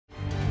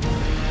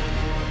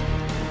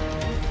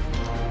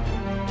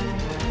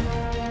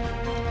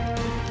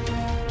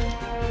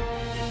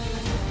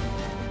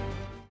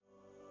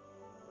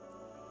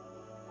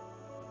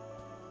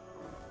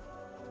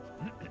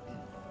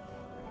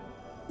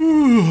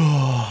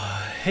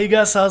Hey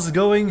guys, how's it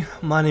going?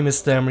 My name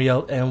is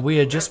Temril and we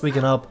are just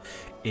waking up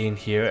in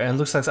here, and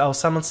looks like our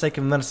Salmon Steak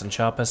and Medicine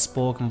shop has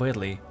spoiled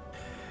completely.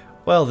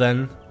 Well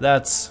then,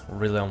 that's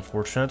really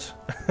unfortunate.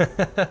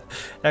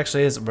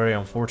 Actually, it's very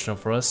unfortunate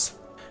for us.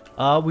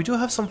 We do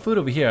have some food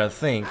over here, I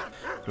think.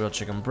 Grilled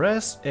chicken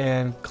breast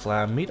and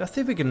clam meat. I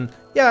think we can...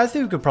 yeah, I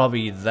think we could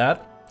probably eat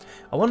that.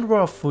 I wonder where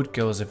our food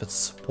goes if it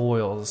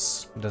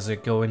spoils. Does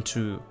it go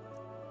into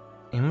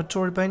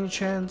inventory by any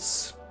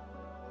chance?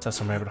 Let's have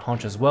some rabbit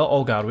haunch as well.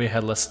 Oh god, we're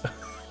headless.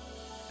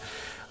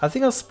 I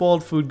think our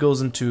spoiled food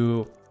goes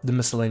into the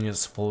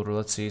miscellaneous folder.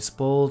 Let's see.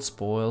 Spoiled,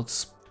 spoiled,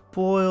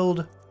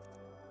 spoiled.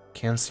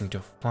 Can't seem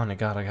to find it.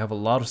 God, I have a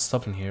lot of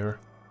stuff in here.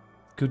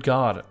 Good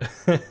god.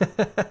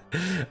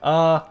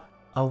 I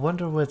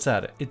wonder where it's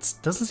at. It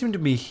doesn't seem to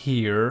be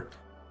here.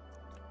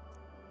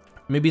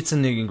 Maybe it's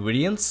in the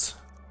ingredients.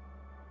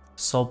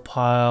 Salt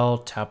pile,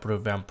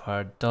 taproot,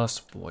 vampire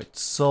dust, void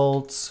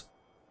salts.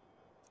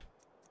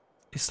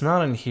 It's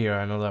not in here,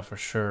 I know that for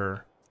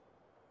sure.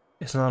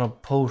 It's not on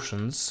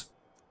potions.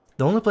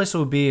 The only place it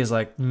would be is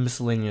like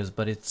miscellaneous,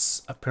 but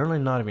it's apparently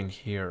not even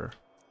here.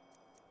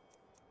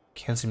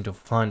 Can't seem to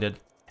find it.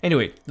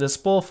 Anyway, the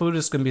spoiled food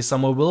is gonna be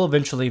somewhere. We'll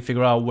eventually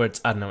figure out where it's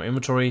at in our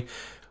inventory.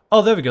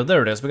 Oh, there we go,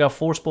 there it is. We got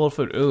 4 spoiled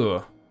food.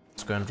 Ooh.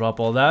 Let's go and drop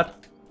all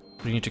that.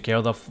 We need to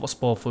carry the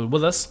spoiled food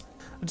with us.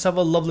 Let's have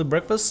a lovely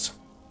breakfast.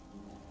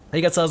 Hey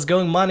guys, how's it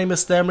going? My name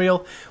is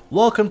Temril.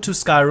 Welcome to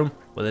Skyrim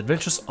with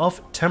adventures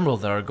of Temril,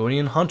 the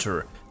Argonian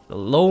hunter, the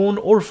lone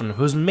orphan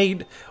who's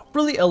made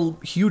really a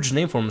huge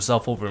name for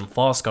himself over in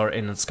Falskaar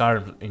and in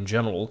Skyrim in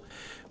general.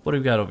 What do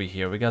we got over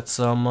here? We got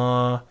some,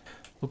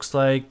 looks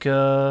like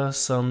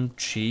some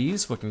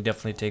cheese. We can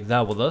definitely take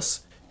that with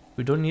us.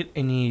 We don't need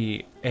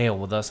any ale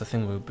with us. I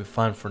think we'll be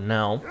fine for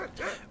now.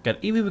 We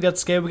got Evie, we got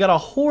Scared, we got a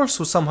horse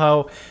who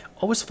somehow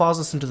always follows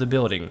us into the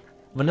building.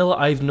 Vanilla,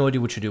 I have no idea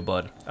what you do,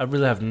 bud. I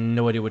really have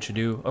no idea what you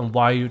do and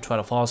why you try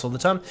to follow us all the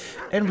time.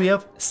 And we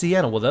have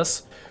Sienna with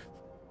us,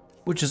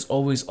 which is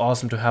always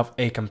awesome to have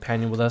a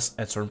companion with us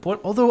at a certain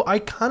point. Although I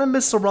kind of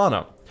miss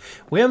Serana.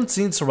 We haven't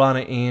seen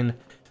Serana in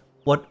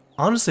what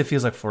honestly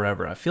feels like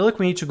forever. I feel like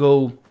we need to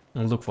go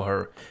and look for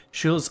her.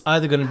 She was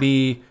either going to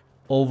be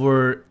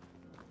over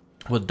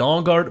with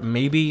Dawnguard,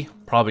 maybe,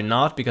 probably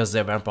not, because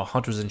they're vampire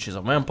hunters and she's a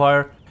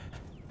vampire.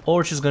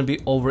 Or she's going to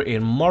be over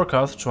in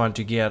Markarth trying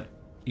to get,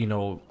 you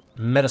know,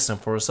 medicine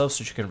for herself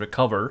so she can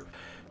recover,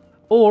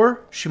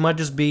 or she might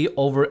just be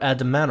over at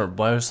the manor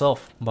by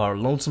herself, by her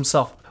lonesome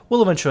self.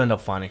 We'll eventually end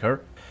up finding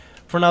her.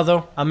 For now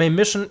though, our main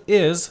mission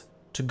is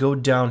to go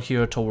down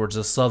here towards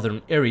the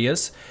southern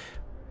areas.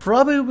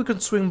 Probably we can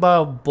swing by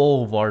a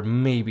boulevard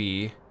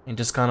maybe and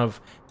just kind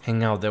of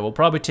hang out there. We'll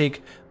probably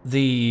take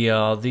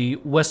the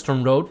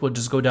western road. We'll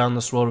just go down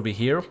this road over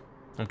here.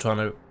 I'm trying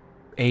to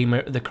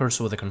aim the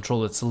cursor with the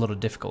controller. It's a little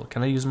difficult.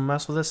 Can I use my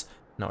mouse with this?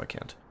 No, I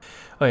can't.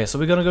 Okay, so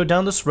we're gonna go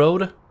down this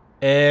road,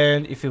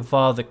 and if you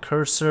follow the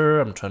cursor,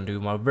 I'm trying to do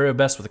my very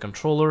best with the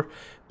controller,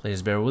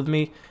 please bear with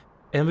me,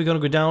 and we're gonna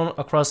go down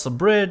across the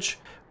bridge,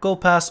 go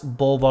past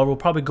Boulevard. We'll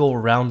probably go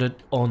around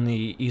it on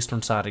the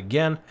eastern side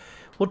again.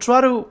 We'll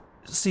try to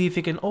see if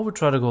we can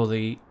try to go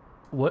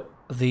not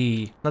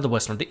the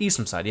western, the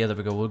eastern side. Yeah, there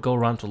we go. We'll go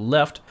around to the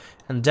left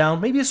and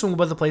down, maybe swing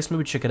by the place,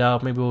 maybe check it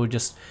out, maybe we'll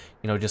just,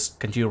 you know, just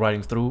continue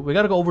riding through. We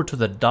gotta go over to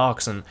the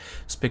docks and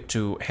speak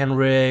to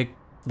Henrik.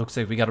 Looks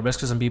like we gotta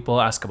rescue some people,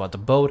 ask about the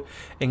boat,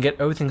 and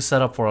get everything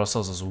set up for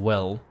ourselves as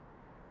well.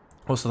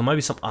 Also, there might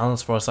be some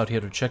islands for us out here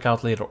to check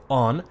out later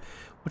on,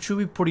 which would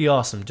be pretty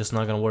awesome. Just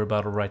not gonna worry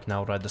about it right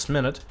now, right this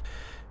minute.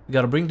 We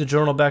gotta bring the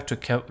journal back to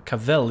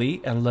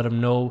Cavelli and let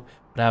him know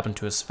what happened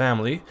to his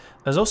family.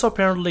 There's also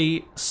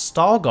apparently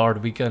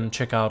Stalgard we can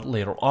check out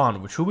later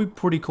on, which would be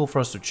pretty cool for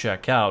us to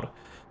check out.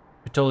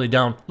 We're totally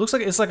down. Looks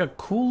like it's like a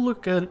cool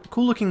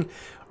looking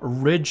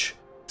ridge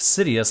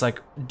city that's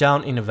like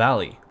down in a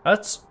valley.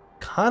 That's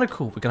kind of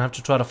cool. We're gonna have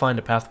to try to find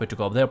a pathway to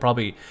go up there,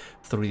 probably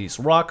through these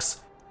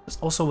rocks. There's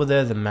also over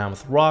there the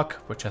Mammoth Rock,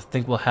 which I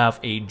think will have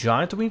a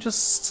giant we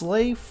just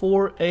slay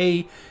for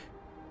a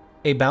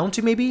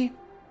bounty maybe?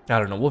 I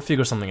don't know, we'll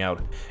figure something out.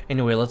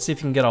 Anyway, let's see if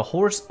we can get a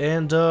horse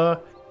and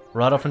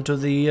ride off into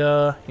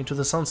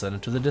the sunset,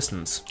 into the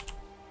distance.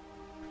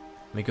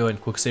 Let me go ahead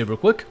and quick save real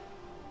quick.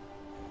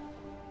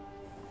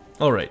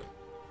 Alright.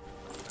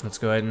 Let's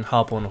go ahead and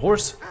hop on a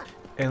horse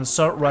and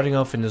start riding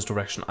off in this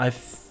direction. I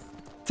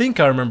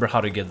think I remember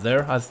how to get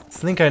there. I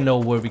think I know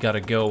where we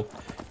gotta go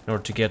in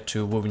order to get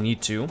to where we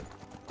need to.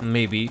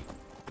 Maybe.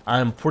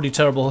 I'm pretty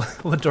terrible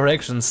with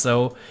directions,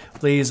 so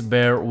please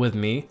bear with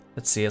me.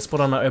 Let's see, let's put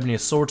on our ebony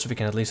sword so we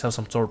can at least have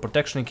some sort of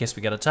protection in case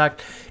we get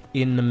attacked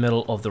in the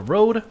middle of the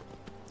road.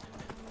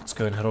 Let's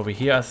go and head over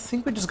here. I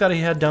think we just gotta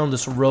head down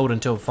this road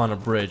until we find a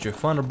bridge. If we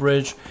find a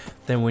bridge,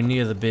 then we're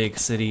near the big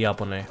city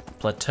up on a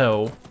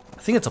plateau.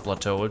 I think it's a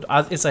plateau.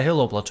 It's a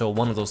hill or plateau,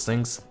 one of those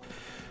things.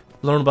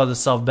 Learned about this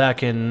stuff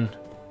back in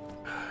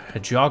a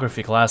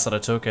geography class that I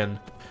took, and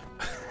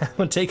I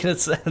haven't taken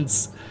it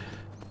since.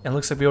 And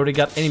looks like we already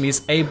got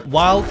enemies. A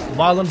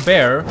violent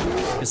bear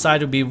decided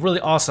to be really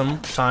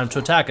awesome time to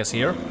attack us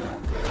here.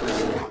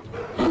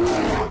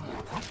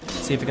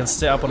 See if we can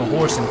stay up on a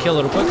horse and kill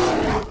it real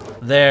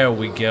quick. There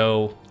we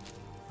go.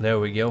 There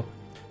we go.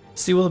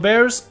 See, with the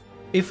bears,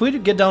 if we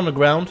get down on the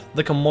ground,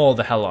 they can maul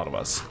the hell out of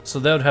us. So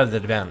they would have the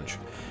advantage.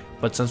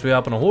 But since we're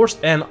up on a horse,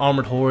 and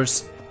armored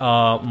horse,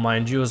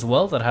 mind you as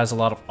well, that has a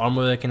lot of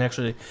armor that can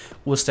actually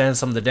withstand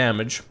some of the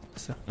damage.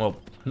 So, well,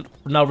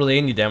 not really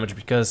any damage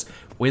because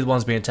we're the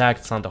ones being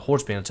attacked, it's not the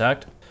horse being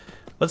attacked.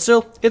 But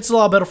still, it's a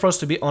lot better for us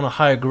to be on a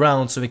higher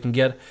ground so we can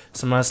get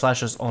some nice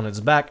slashes on its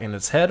back and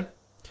its head.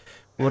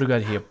 What do we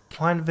got here?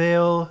 Pine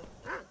Vale,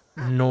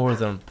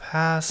 Northern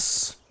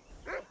Pass,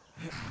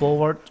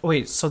 Bulwark.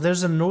 Wait, so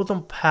there's a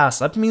Northern Pass.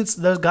 That means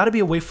there's got to be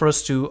a way for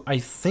us to, I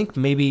think,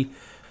 maybe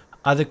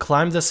either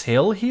climb this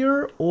hill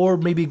here or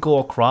maybe go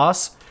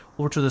across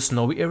over to the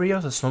snowy area,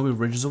 the snowy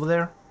ridges over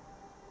there.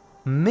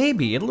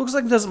 Maybe. It looks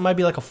like there might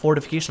be like a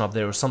fortification up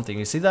there or something.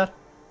 You see that?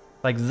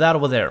 Like that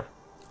over there.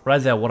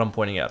 Right there, what I'm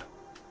pointing at.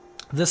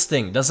 This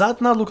thing, does that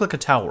not look like a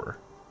tower?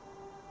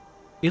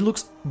 It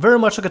looks very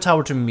much like a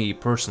tower to me,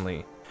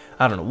 personally.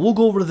 I don't know, we'll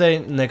go over there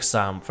next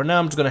time. For now,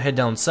 I'm just gonna head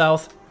down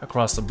south,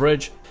 across the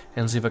bridge,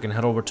 and see if I can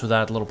head over to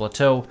that little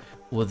plateau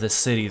with this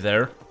city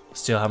there.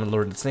 Still haven't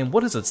learned its name.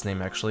 What is its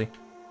name, actually?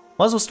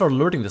 Might as well start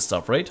learning this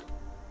stuff, right?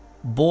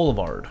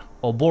 Boulevard.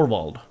 Oh,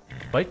 Borwald.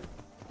 Right?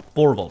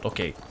 Borwald,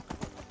 okay.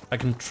 I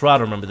can try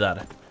to remember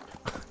that.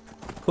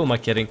 Who am I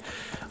kidding?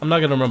 I'm not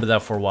gonna remember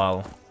that for a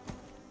while.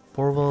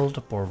 Borwald,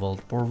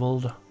 Borwald,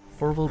 Borwald,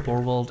 Borwald,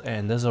 Borwald,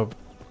 and there's a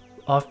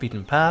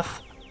off-beaten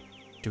path.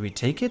 Do we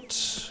take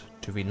it?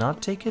 Do we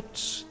not take it?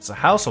 It's a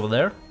house over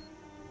there.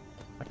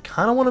 I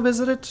kind of want to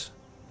visit it,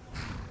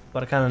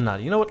 but I kind of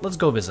not. You know what? Let's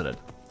go visit it.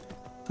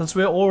 Since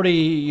we're already,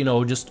 you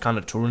know, just kind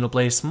of touring the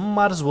place,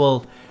 might as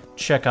well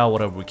check out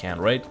whatever we can,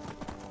 right?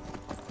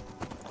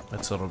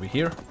 Let's go over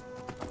here.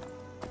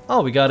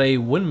 Oh, we got a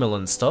windmill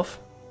and stuff.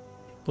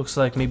 Looks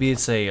like maybe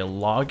it's a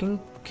logging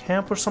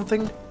camp or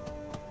something.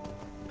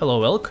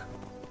 Hello, elk.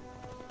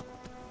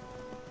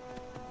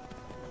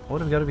 What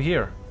have we got over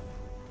here?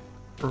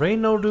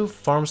 Reynoldu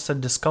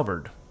farmstead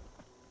discovered.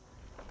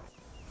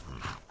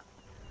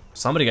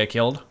 Somebody got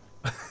killed.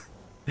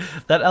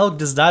 That elk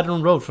just died on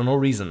the road for no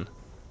reason.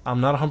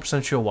 I'm not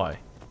 100% sure why.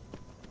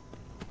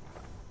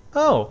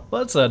 Oh,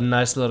 well, that's a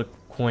nice little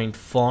quaint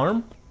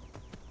farm.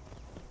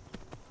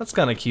 That's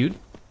kind of cute.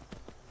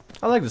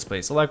 I like this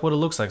place. I like what it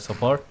looks like so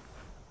far.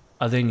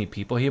 Are there any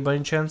people here by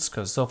any chance?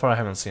 Because so far I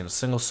haven't seen a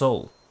single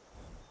soul.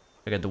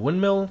 I got the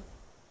windmill.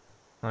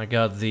 I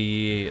got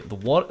the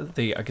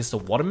I guess the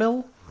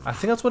watermill? I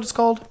think that's what it's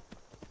called.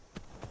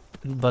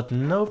 But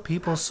no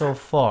people so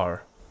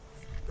far.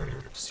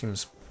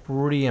 Seems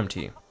pretty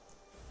empty.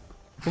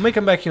 We may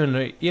come back here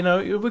and, you know,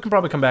 we can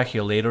probably come back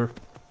here later.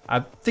 I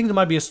think there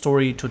might be a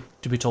story to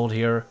be told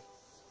here,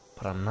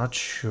 but I'm not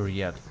sure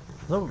yet.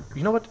 No,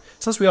 you know what?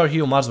 Since we are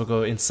here, we might as well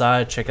go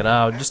inside, check it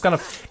out, just kind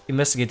of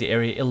investigate the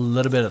area a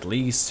little bit at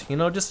least. You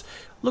know, just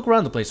look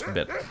around the place for a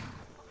bit.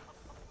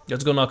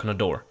 Let's go knock on the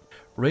door.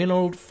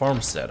 Reynold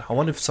Farmstead. I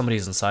wonder if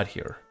somebody's inside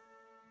here.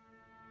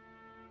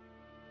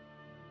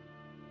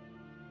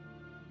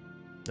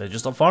 They're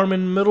just a farm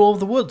in the middle of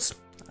the woods.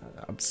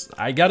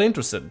 I got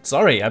interested.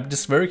 Sorry, I'm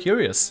just very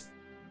curious.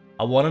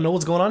 I want to know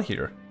what's going on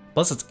here.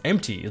 Plus, it's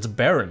empty. It's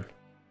barren.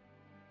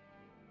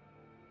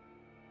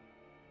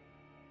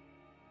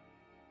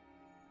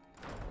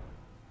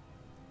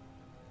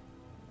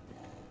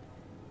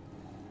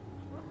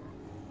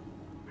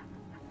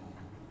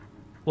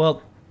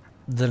 Well,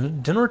 the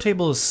dinner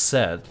table is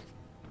set.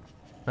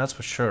 That's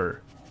for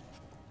sure.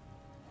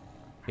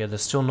 Yeah,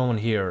 there's still no one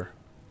here.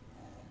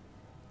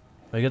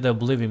 I get the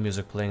Oblivion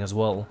music playing as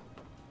well.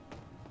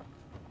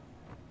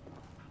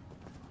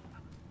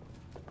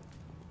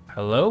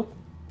 Hello?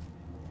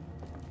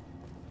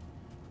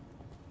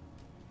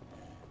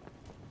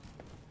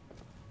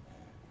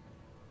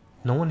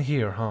 No one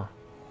here, huh?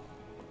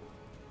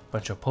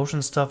 Bunch of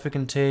potion stuff we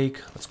can take.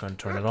 Let's go and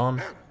turn it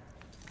on.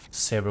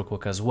 Save real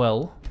quick as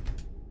well.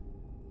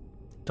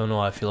 Don't know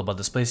how I feel about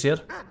this place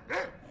yet.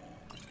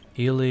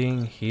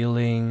 Healing,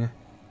 healing.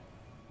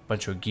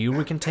 Bunch of gear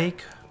we can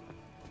take.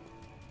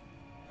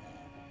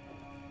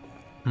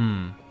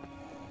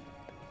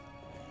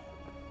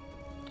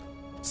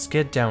 Let's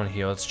get down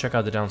here. Let's check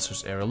out the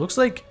downstairs area. Looks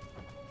like...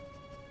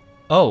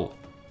 Oh.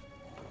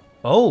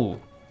 Oh.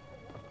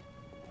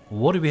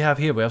 What do we have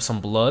here? We have some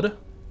blood.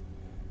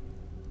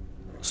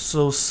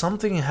 So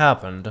something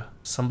happened.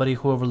 Somebody,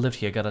 whoever lived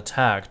here, got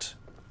attacked.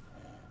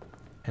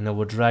 And they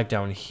were dragged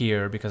down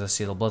here because I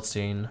see the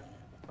bloodstain.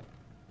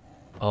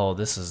 Oh,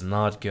 this is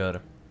not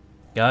good.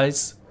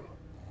 Guys,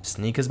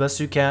 sneak as best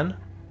you can.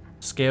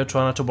 Scare,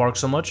 try not to bark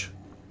so much.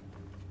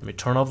 Let me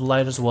turn off the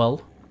light as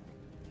well.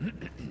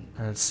 And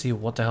let's see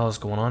what the hell is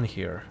going on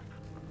here.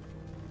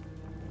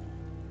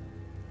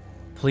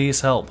 Please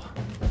help.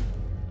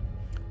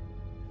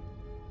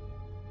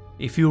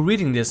 If you're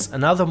reading this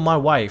and either my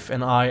wife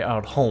and I are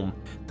at home,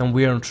 then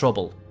we are in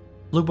trouble.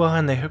 Look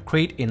behind the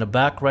crate in the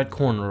back right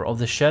corner of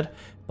the shed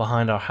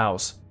behind our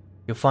house.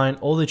 You'll find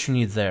all that you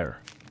need there.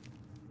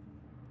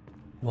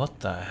 What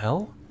the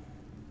hell?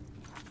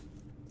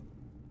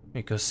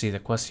 me go see the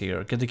quest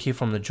here. Get the key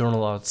from the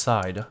journal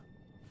outside.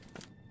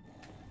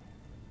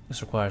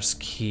 This requires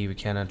key. We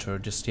can't enter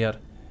just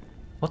yet.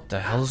 What the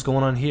hell is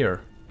going on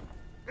here?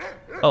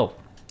 Oh,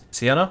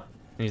 Sienna?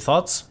 Any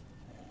thoughts?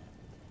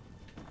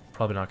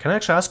 Probably not. Can I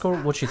actually ask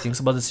her what she thinks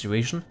about the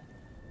situation?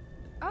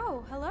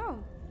 Oh,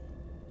 hello.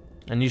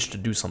 I need you to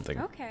do something.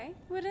 Okay,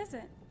 what is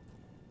it?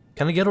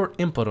 Can I get her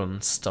input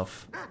on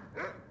stuff?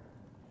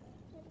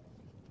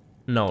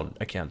 No,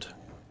 I can't.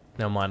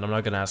 Never mind, I'm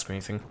not gonna ask her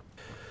anything.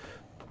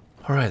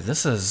 Alright,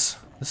 this is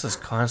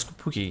kind of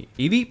spooky.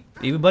 Evie,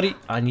 buddy,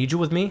 I need you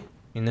with me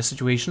in this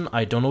situation.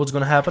 I don't know what's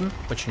gonna happen,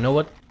 but you know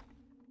what?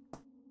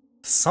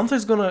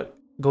 Something's gonna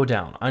go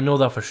down. I know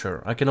that for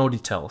sure. I can already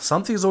tell.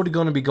 Something's already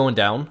gonna be going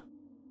down.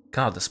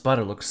 God, the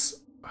spider looks...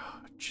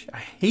 Oh, I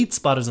hate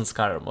spiders in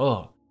Skyrim.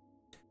 Oh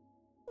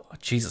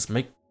Jesus,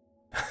 make...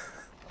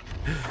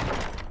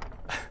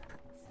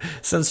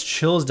 Sends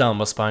chills down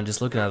my spine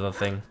just looking at that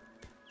thing.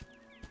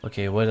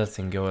 Okay, where'd that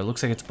thing go? It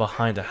looks like it's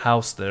behind a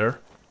house there.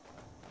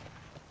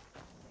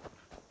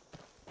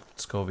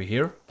 Let's go over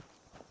here.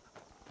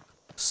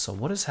 So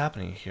what is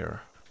happening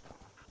here?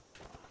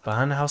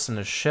 Behind the house in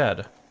the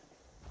shed.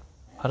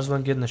 How does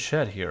one get in the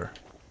shed here?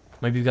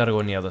 Maybe you gotta go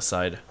on the other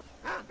side.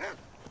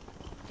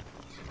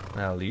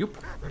 Alley-oop.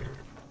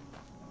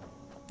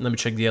 Let me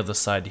check the other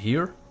side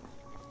here.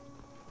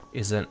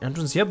 Is there an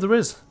entrance? Yep, there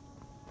is.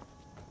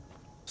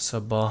 So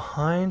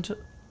behind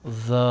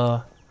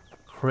the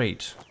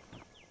crate,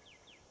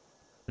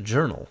 a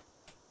journal,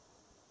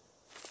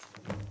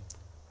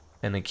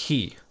 and a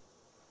key.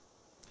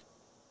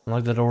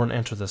 Unlock the door and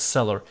enter the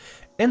cellar.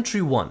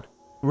 Entry 1.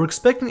 We're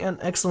expecting an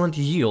excellent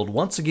yield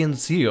once again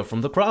this year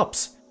from the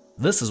crops.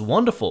 This is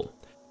wonderful.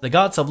 The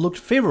gods have looked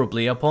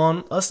favorably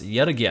upon us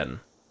yet again.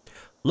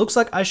 Looks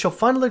like I shall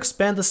finally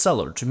expand the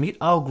cellar to meet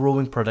our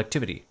growing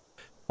productivity.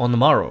 On the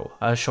morrow,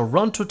 I shall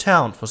run to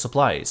town for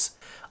supplies.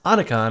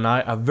 Annika and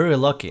I are very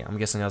lucky, I'm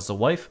guessing as the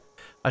wife.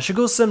 I shall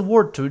go send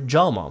word to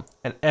Jalma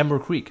and Ember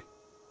Creek.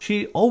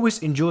 She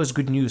always enjoys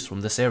good news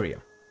from this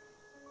area.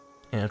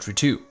 Entry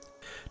 2.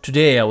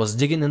 Today I was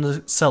digging in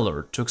the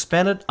cellar to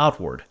expand it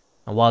outward,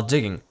 and while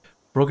digging,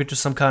 broke into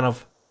some kind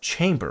of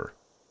chamber.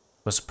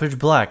 It was pitch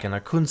black and I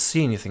couldn't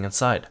see anything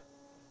inside.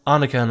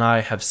 Annika and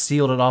I have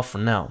sealed it off for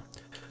now.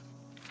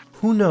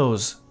 Who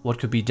knows what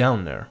could be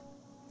down there?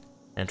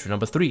 Entry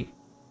number 3.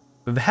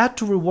 We've had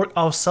to rework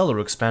our cellar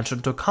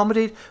expansion to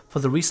accommodate for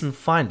the recent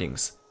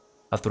findings.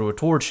 I threw a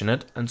torch in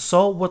it and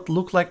saw what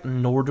looked like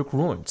Nordic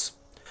ruins.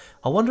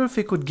 I wonder if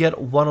we could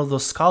get one of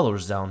those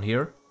scholars down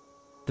here.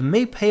 They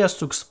may pay us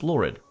to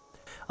explore it.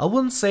 I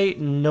wouldn't say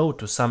no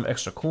to some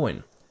extra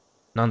coin.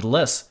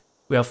 Nonetheless,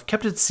 we have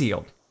kept it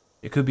sealed.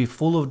 It could be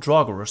full of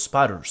Draugr or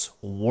spiders,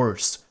 or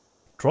worse.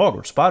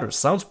 Draugr, spiders,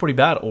 sounds pretty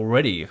bad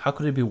already. How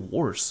could it be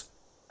worse?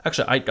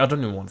 Actually, I don't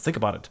even want to think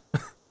about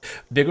it.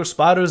 Bigger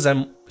spiders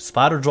and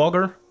spider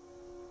Draugr?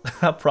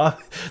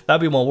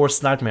 That'd be my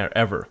worst nightmare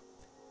ever.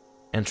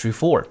 Entry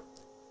 4.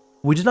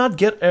 We did not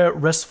get a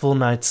restful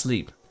night's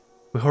sleep.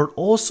 We heard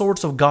all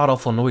sorts of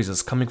god-awful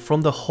noises coming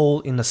from the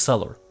hole in the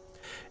cellar.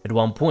 At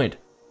one point,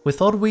 we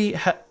thought we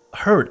had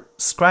heard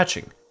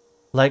scratching,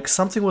 like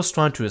something was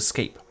trying to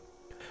escape.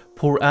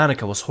 Poor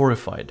Annika was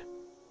horrified.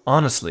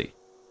 Honestly,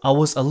 I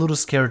was a little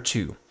scared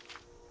too.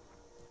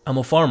 I'm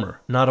a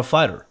farmer, not a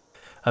fighter.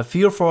 I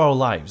fear for our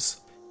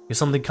lives. If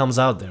something comes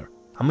out there,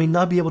 I may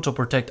not be able to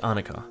protect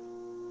Annika.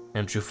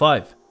 Entry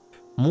 5.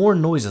 More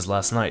noises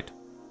last night.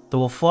 They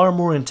were far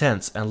more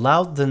intense and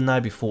loud than the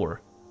night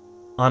before.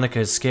 Annika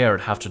is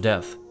scared half to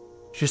death.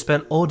 She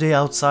spent all day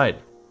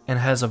outside and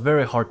has a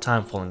very hard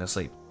time falling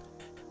asleep.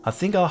 I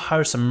think I'll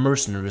hire some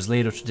mercenaries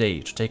later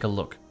today to take a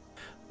look.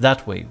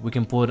 That way we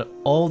can put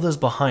all this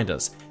behind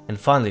us and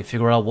finally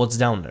figure out what's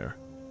down there.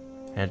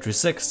 Entry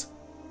 6.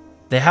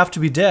 They have to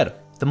be dead.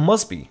 They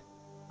must be.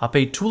 I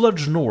paid 2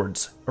 large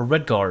Nords, a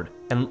red guard,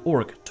 and an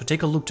orc to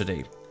take a look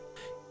today.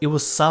 It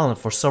was silent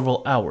for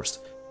several hours,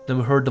 then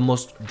we heard the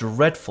most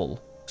dreadful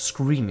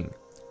screaming.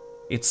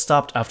 It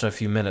stopped after a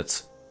few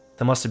minutes.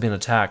 They must have been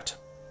attacked.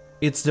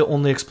 It's the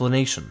only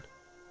explanation.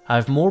 I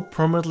have more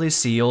permanently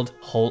sealed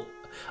hole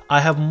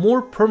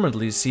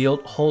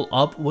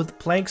up with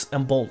planks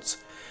and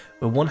bolts.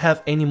 We won't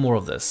have any more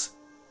of this.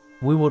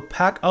 We would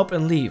pack up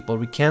and leave, but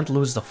we can't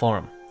lose the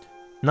farm.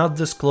 Not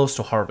this close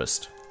to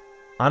harvest.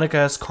 Annika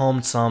has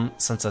calmed some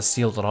since I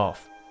sealed it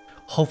off.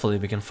 Hopefully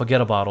we can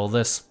forget about all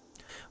this.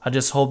 I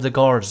just hope the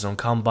guards don't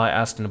come by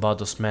asking about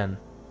those men.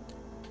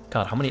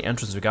 God, how many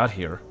entries we got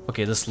here?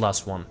 Okay, this is the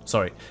last one.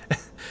 Sorry.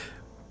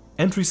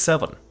 Entry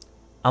 7.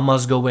 I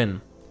must go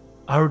in.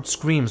 I heard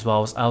screams while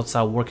I was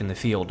outside working the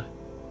field.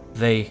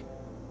 They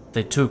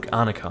took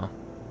Annika.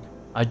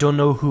 I don't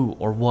know who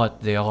or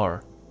what they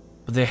are,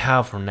 but they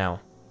have her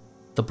now.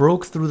 They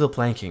broke through the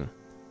planking.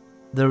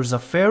 There is a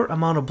fair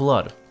amount of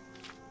blood,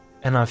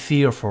 and I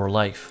fear for her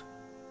life.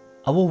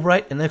 I will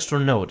write an extra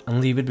note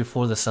and leave it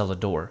before the cellar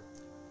door.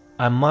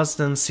 I must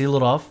then seal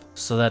it off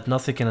so that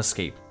nothing can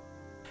escape.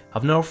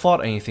 I've never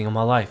fought anything in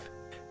my life,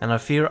 and I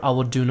fear I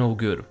will do no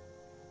good.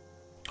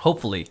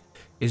 Hopefully,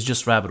 it's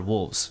just rabid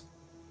wolves.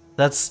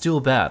 That's still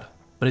bad,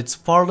 but it's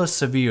far less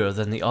severe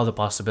than the other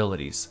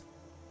possibilities.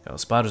 You know,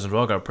 spiders and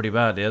rock are pretty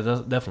bad,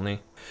 yeah, definitely.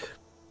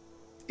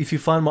 If you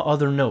find my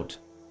other note,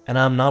 and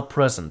I'm not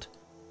present,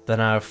 then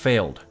I have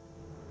failed.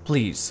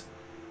 Please,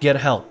 get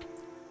help.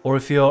 Or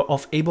if you're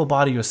of able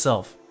body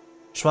yourself,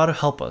 try to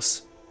help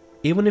us.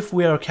 Even if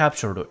we are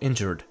captured or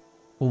injured,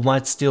 we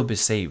might still be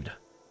saved.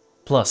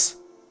 Plus,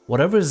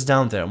 whatever is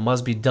down there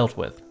must be dealt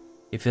with.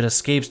 If it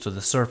escapes to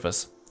the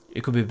surface,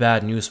 it could be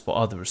bad news for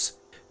others,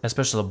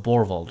 especially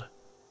Borvald.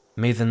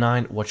 May the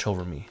Nine watch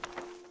over me.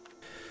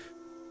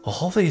 Well,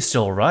 hopefully he's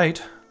still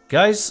alright.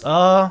 Guys,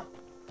 hello?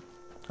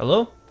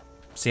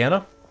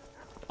 Sienna?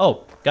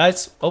 Oh,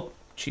 guys. Oh,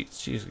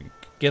 she's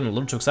getting a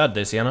little too excited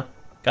there, Sienna.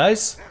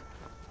 Guys?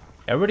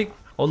 Everybody?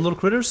 All the little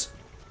critters?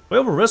 We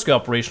have a rescue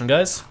operation,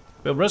 guys.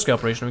 We have a rescue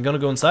operation. We're gonna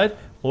go inside.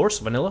 Horse,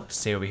 Vanilla,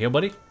 stay over here,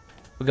 buddy.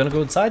 We're gonna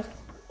go inside,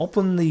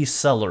 open the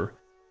cellar,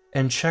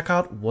 and check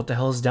out what the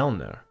hell is down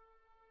there.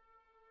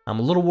 I'm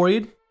a little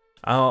worried.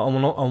 I will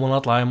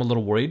not lie, I'm a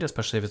little worried,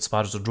 especially if it's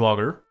spiders or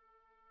Draugr.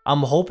 I'm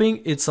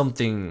hoping it's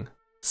something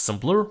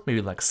simpler,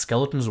 maybe like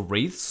skeletons or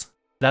wraiths.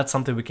 That's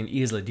something we can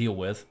easily deal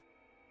with.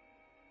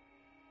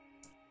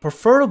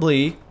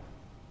 Preferably,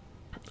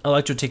 I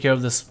like to take care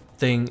of this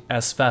thing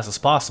as fast as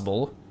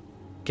possible,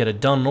 get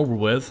it done and over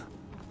with.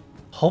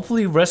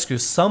 Hopefully rescue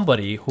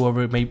somebody,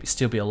 whoever may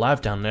still be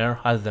alive down there,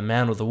 either the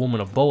man or the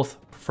woman or both,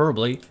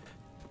 preferably.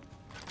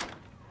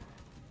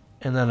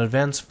 And then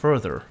advance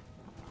further.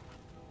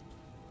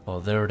 Oh,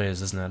 there it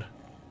is, isn't it?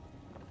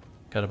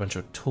 Got a bunch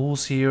of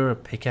tools here, a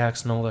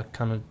pickaxe and all that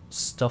kind of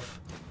stuff.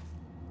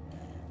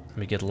 Let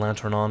me get a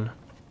lantern on.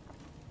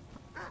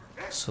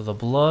 So the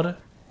blood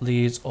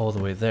leads all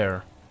the way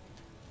there.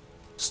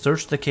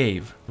 Search the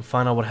cave and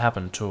find out what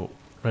happened to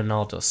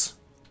Renaldus.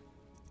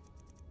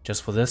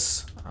 Just for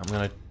this, I'm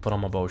gonna put on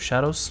my bow of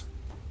shadows.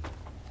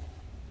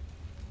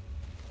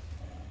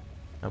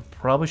 I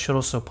probably should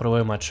also put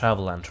away my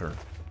travel lantern.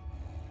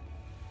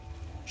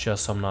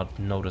 Just so I'm not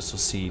noticed or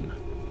seen.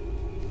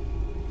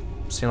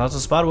 Seeing lots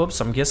of spider webs,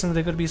 I'm guessing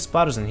there could be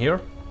spiders in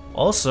here.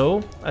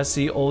 Also, I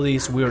see all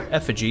these weird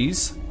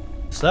effigies.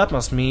 So that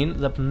must mean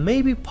that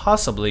maybe,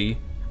 possibly,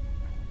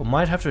 we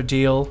might have to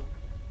deal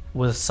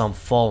with some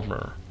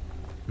Falmer.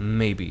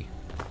 Maybe.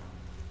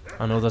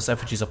 I know those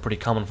effigies are pretty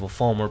common for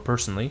Falmer,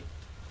 personally.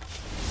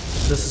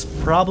 This is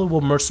probably where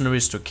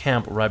mercenaries took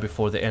camp right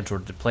before they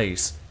entered the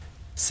place.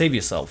 Save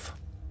yourself.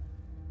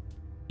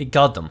 It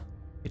got them.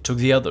 It took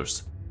the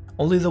others.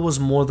 Only there was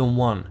more than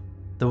one.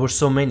 There were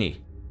so many.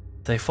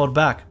 They fought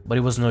back, but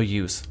it was no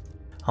use.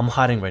 I'm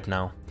hiding right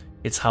now.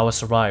 It's how I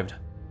survived.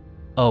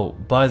 Oh,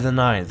 by the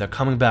Nine, they're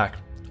coming back.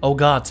 Oh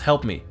gods,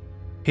 help me.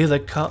 Here they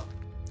come.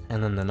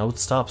 And then the note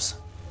stops.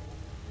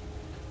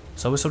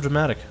 It's always so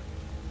dramatic.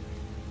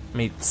 I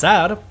mean,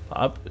 sad.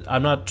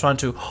 I'm not trying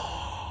to...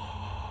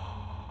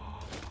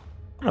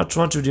 I'm not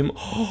trying to...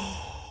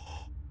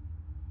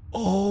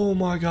 Oh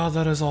my god,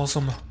 that is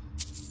awesome.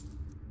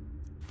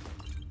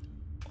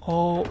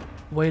 Oh,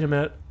 wait a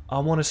minute. I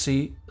want to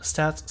see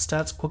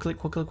stats, quickly.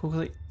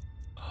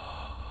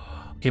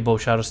 Okay, bow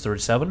shadows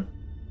 37.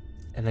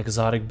 An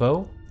exotic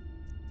bow.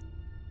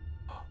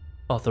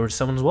 Oh,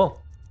 37 as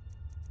well.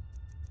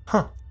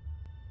 Huh.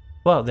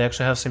 Well, they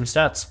actually have same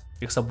stats,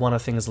 except one I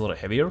think is a little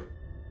heavier.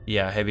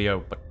 Yeah, heavier,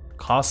 but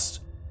costs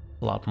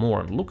a lot more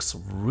and looks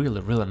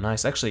really, really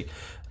nice. Actually,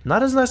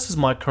 not as nice as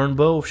my current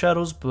bow of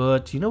shadows,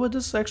 but you know what?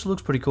 This actually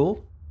looks pretty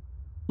cool.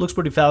 Looks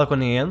pretty phallic on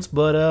the ends,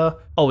 but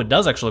oh, it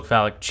does actually look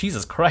phallic.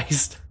 Jesus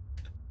Christ.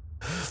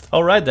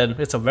 Alright then,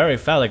 it's a very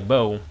phallic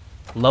bow.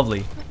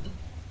 Lovely.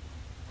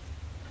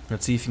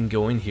 Let's see if you can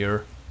go in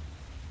here.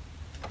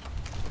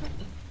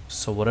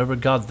 So whatever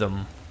got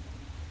them,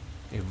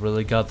 it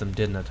really got them,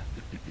 didn't it?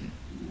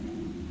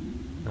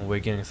 And we're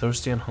getting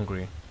thirsty and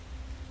hungry.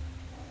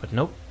 But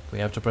nope, we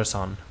have to press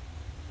on.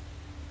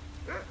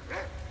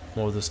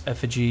 More of those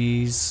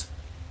effigies.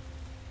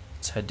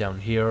 Let's head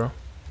down here.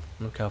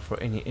 Look out for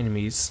any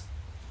enemies.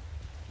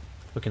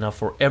 Looking out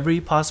for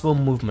every possible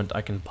movement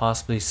I can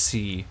possibly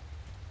see.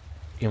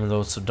 Even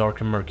though it's so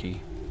dark and murky.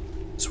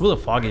 It's really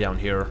foggy down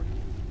here.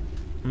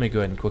 Let me go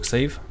ahead and quick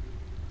save.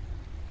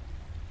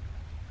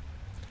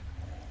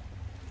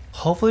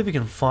 Hopefully we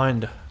can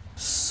find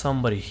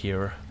somebody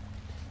here.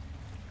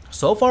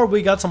 So far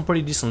we got some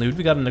pretty decent loot.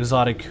 We got an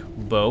exotic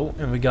bow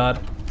and we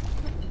got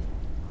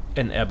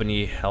an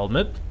ebony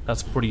helmet.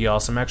 That's pretty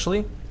awesome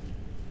actually.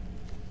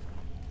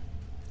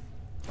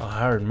 A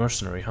hired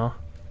mercenary, huh?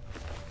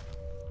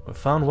 We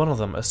found one of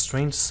them, a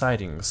strange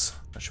sightings.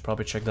 I should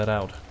probably check that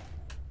out.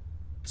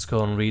 Let's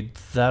go and read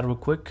that real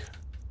quick.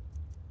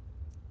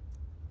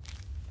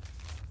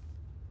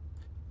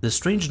 The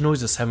strange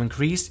noises have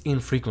increased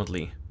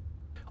infrequently.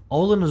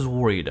 Olin is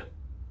worried.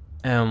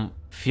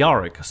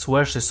 Fjarik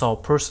swears he saw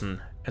a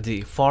person at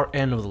the far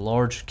end of the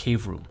large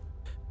cave room.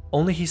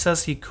 Only he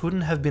says he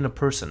couldn't have been a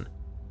person.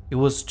 It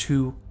was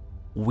too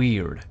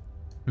weird,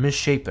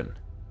 misshapen.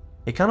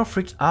 It kind of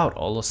freaked out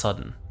all of a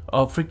sudden,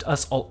 freaked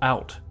us all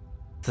out.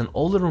 Then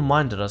Olin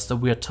reminded us that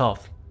we are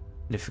tough,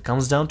 and if it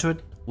comes down to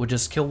it, we'll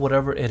just kill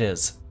whatever it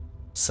is.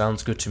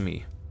 Sounds good to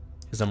me.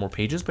 Is there more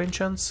pages by any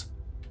chance?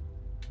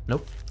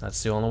 Nope,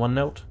 that's the only one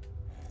note.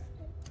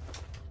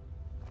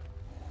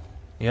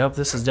 Yep,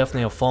 this is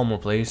definitely a farmer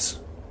place.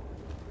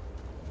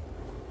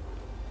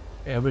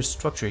 Every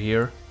structure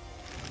here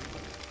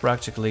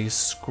practically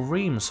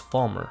screams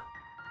farmer.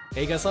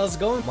 Hey guys, how's it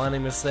going? My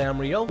name is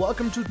Temril.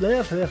 Welcome to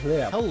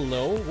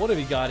Hello, what have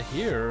we got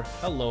here?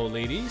 Hello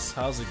ladies,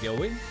 how's it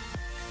going?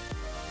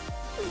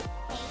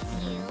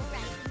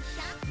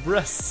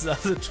 Breasts are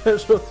the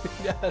treasure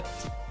thing that.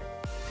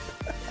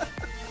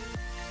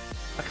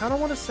 I kinda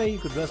wanna say you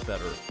could dress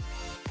better.